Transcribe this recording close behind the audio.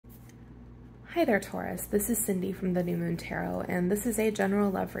Hi there, Taurus. This is Cindy from the New Moon Tarot, and this is a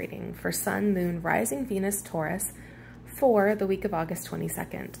general love reading for Sun, Moon, Rising, Venus, Taurus for the week of August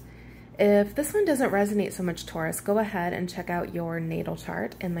 22nd. If this one doesn't resonate so much, Taurus, go ahead and check out your natal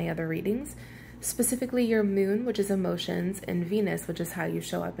chart and my other readings, specifically your Moon, which is emotions, and Venus, which is how you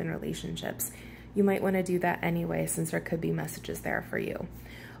show up in relationships. You might want to do that anyway, since there could be messages there for you.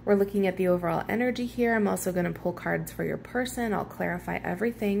 We're looking at the overall energy here. I'm also going to pull cards for your person. I'll clarify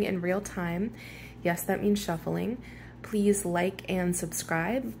everything in real time. Yes, that means shuffling. Please like and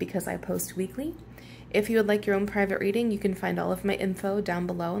subscribe because I post weekly. If you would like your own private reading, you can find all of my info down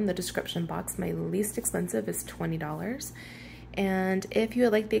below in the description box. My least expensive is $20. And if you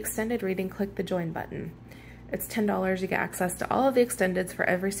would like the extended reading, click the join button. It's $10. You get access to all of the extendeds for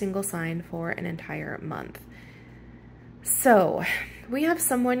every single sign for an entire month. So we have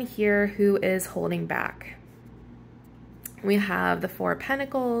someone here who is holding back. We have the Four of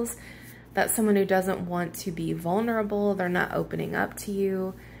Pentacles. That's someone who doesn't want to be vulnerable. They're not opening up to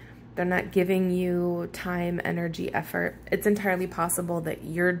you. They're not giving you time, energy, effort. It's entirely possible that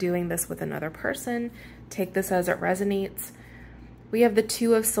you're doing this with another person. Take this as it resonates. We have the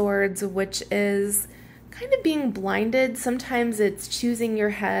Two of Swords, which is kind of being blinded. Sometimes it's choosing your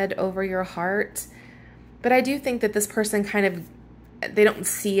head over your heart. But I do think that this person they don't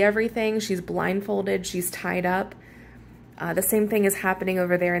see everything. She's blindfolded. She's tied up. The same thing is happening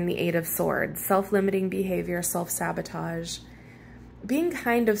over there in the Eight of Swords. Self-limiting behavior, self-sabotage, being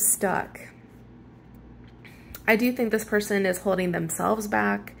kind of stuck. I do think this person is holding themselves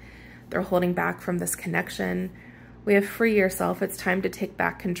back. They're holding back from this connection. We have free yourself. It's time to take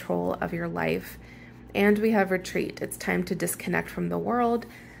back control of your life. And we have retreat. It's time to disconnect from the world.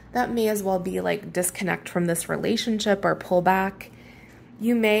 That may as well be like disconnect from this relationship or pull back.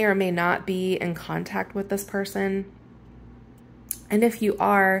 You may or may not be in contact with this person. And if you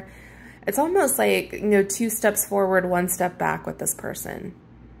are, it's almost like, two steps forward, one step back with this person.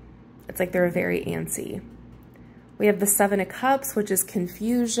 It's like they're very antsy. We have the Seven of Cups, which is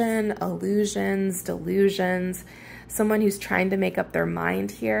confusion, illusions, delusions, someone who's trying to make up their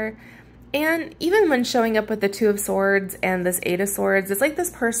mind here. And even when showing up with the Two of Swords and this Eight of Swords, it's like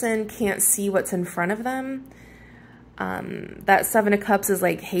this person can't see what's in front of them. That Seven of Cups is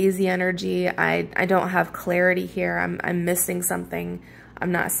like hazy energy. I don't have clarity here. I'm missing something.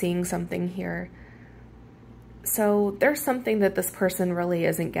 I'm not seeing something here. So there's something that this person really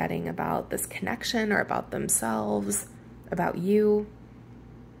isn't getting about this connection or about themselves, about you.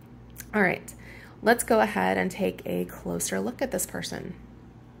 All right, let's go ahead and take a closer look at this person.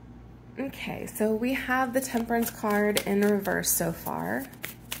 Okay, so we have the Temperance card in reverse so far.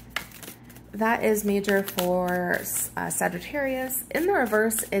 That is major for Sagittarius. In the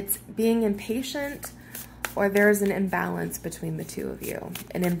reverse, it's being impatient, or there's an imbalance between the two of you,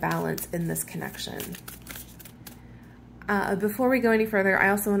 an imbalance in this connection. Before we go any further, I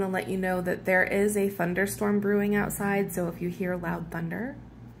also want to let you know that there is a thunderstorm brewing outside, so if you hear loud thunder,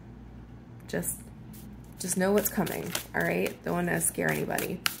 just know what's coming, all right? Don't want to scare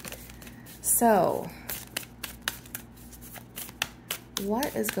anybody. So,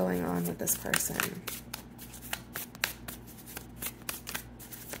 what is going on with this person?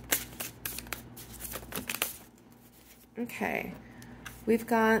 Okay, we've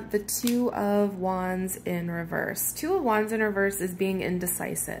got the Two of Wands in reverse. Two of Wands in reverse is being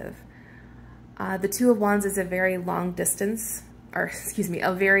indecisive. The Two of Wands is a very long distance, or excuse me,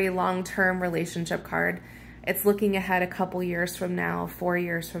 a very long-term relationship card. It's looking ahead a couple years from now, 4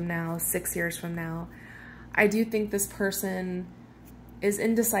 years from now, 6 years from now. I do think this person is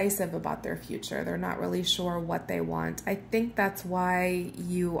indecisive about their future. They're not really sure what they want. I think that's why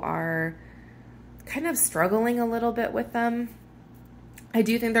you are kind of struggling a little bit with them. I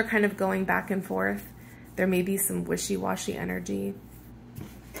do think they're kind of going back and forth. There may be some wishy-washy energy.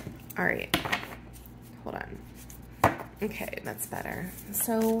 All right, hold on. Okay, that's better.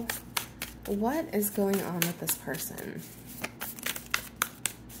 So what is going on with this person?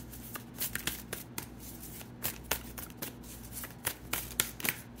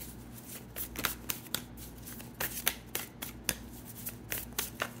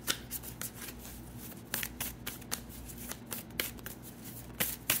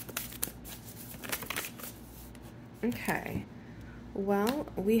 Okay, well,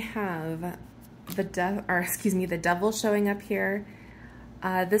 we have the devil showing up here.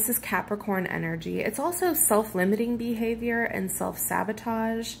 This is Capricorn energy. It's also self-limiting behavior and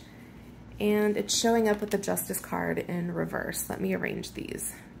self-sabotage, and it's showing up with the Justice card in reverse. Let me arrange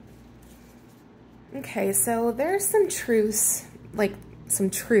these. Okay, so there's some truth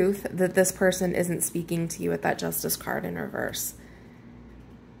that this person isn't speaking to you with that Justice card in reverse.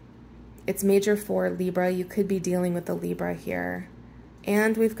 It's major for Libra. You could be dealing with the Libra here.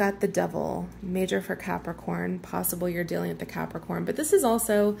 And we've got the Devil, major for Capricorn. Possible you're dealing with the Capricorn. But this is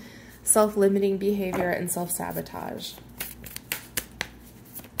also self-limiting behavior and self-sabotage.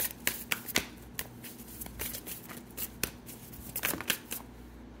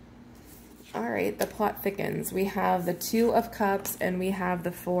 All right, the plot thickens. We have the Two of Cups and we have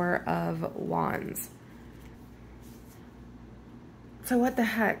the Four of Wands. So what the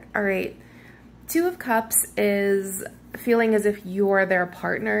heck? All right, Two of Cups is feeling as if you're their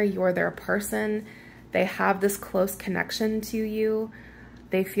partner, you're their person. They have this close connection to you.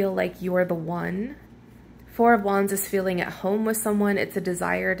 They feel like you're the one. Four of Wands is feeling at home with someone. It's a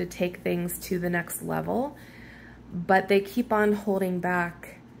desire to take things to the next level, but they keep on holding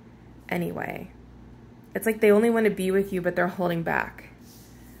back anyway. It's like they only want to be with you, but they're holding back.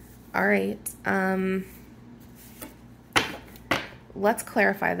 All right. Let's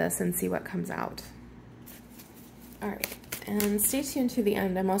clarify this and see what comes out. All right. And stay tuned to the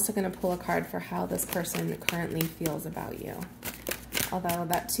end. I'm also going to pull a card for how this person currently feels about you. Although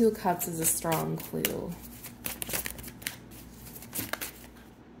that Two of Cups is a strong clue.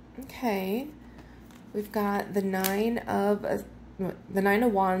 Okay. We've got the Nine of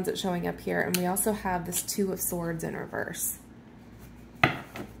Wands that's showing up here, and we also have this Two of Swords in reverse.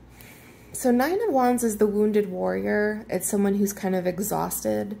 So Nine of Wands is the wounded warrior. It's someone who's kind of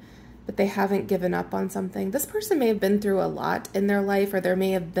exhausted, but they haven't given up on something. This person may have been through a lot in their life, or there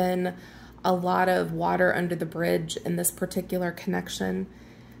may have been a lot of water under the bridge in this particular connection.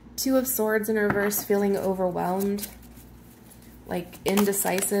 Two of Swords in reverse, feeling overwhelmed, like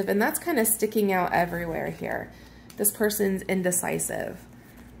indecisive, and that's kind of sticking out everywhere here. This person's indecisive.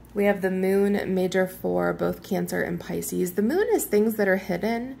 We have the Moon, major for both Cancer and Pisces. The Moon is things that are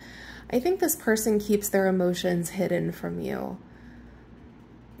hidden. I think this person keeps their emotions hidden from you.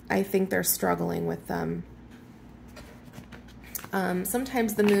 I think they're struggling with them.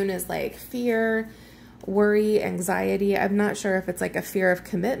 Sometimes the Moon is like fear, worry, anxiety. I'm not sure if it's like a fear of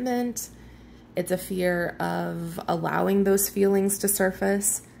commitment. It's a fear of allowing those feelings to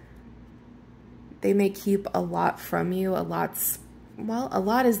surface. They may keep a lot from you. A lot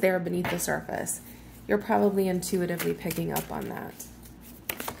is there beneath the surface. You're probably intuitively picking up on that.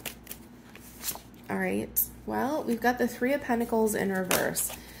 All right, well, we've got the Three of Pentacles in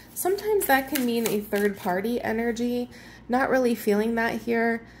reverse. Sometimes that can mean a third party energy. Not really feeling that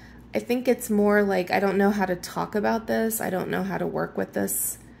here. I think it's more like, I don't know how to talk about this. I don't know how to work with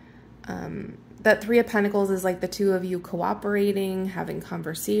this. That Three of Pentacles is like the two of you cooperating, having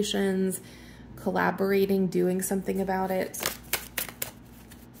conversations, collaborating, doing something about it.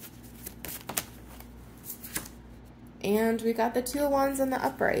 And we got the Two of Wands in the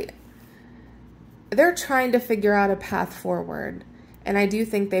upright. They're trying to figure out a path forward. And I do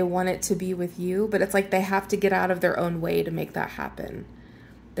think they want it to be with you, but it's like they have to get out of their own way to make that happen.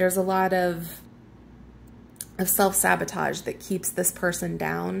 There's a lot of self-sabotage that keeps this person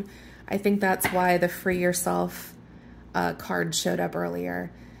down. I think that's why the Free Yourself card showed up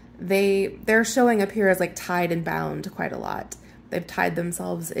earlier. They're showing up here as like tied and bound quite a lot. They've tied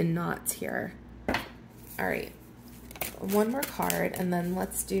themselves in knots here. All right, one more card, and then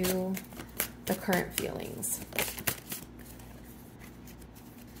let's do the current feelings.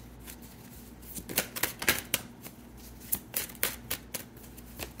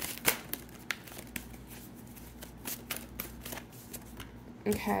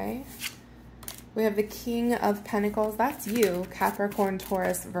 Okay, we have the King of Pentacles. That's you, Capricorn,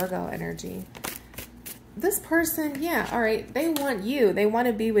 Taurus, Virgo energy. This person, yeah, all right, they want you. They want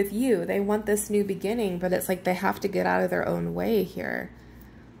to be with you. They want this new beginning, but it's like they have to get out of their own way here.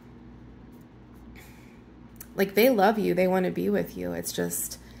 Like they love you. They want to be with you. It's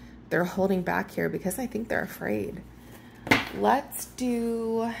just they're holding back here because I think they're afraid. Let's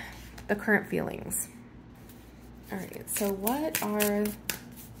do the current feelings. All right, so what are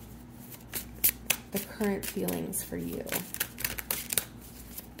the current feelings for you?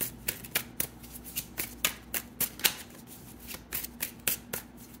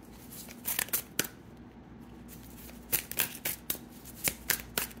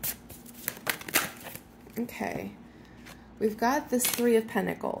 Okay, we've got this Three of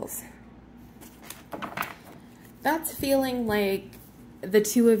Pentacles. That's feeling like the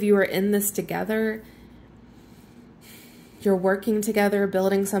two of you are in this together. You're working together,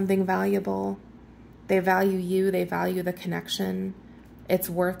 building something valuable. They value you. They value the connection. It's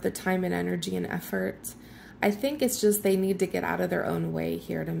worth the time and energy and effort. I think it's just they need to get out of their own way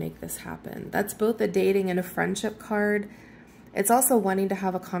here to make this happen. That's both a dating and a friendship card. It's also wanting to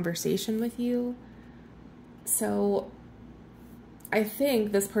have a conversation with you. So I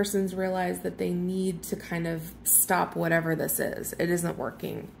think this person's realized that they need to kind of stop whatever this is. It isn't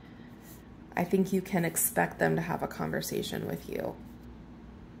working. I think you can expect them to have a conversation with you.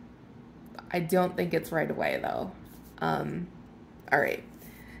 I don't think it's right away though. All right.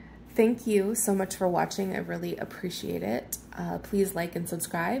 Thank you so much for watching. I really appreciate it. Please like and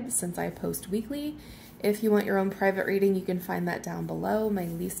subscribe since I post weekly. If you want your own private reading, you can find that down below. My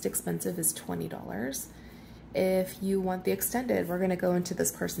least expensive is $20. If you want the extended, we're going to go into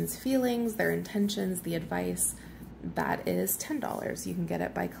this person's feelings, their intentions, the advice. That is $10. You can get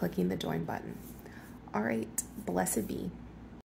it by clicking the join button. All right, blessed be.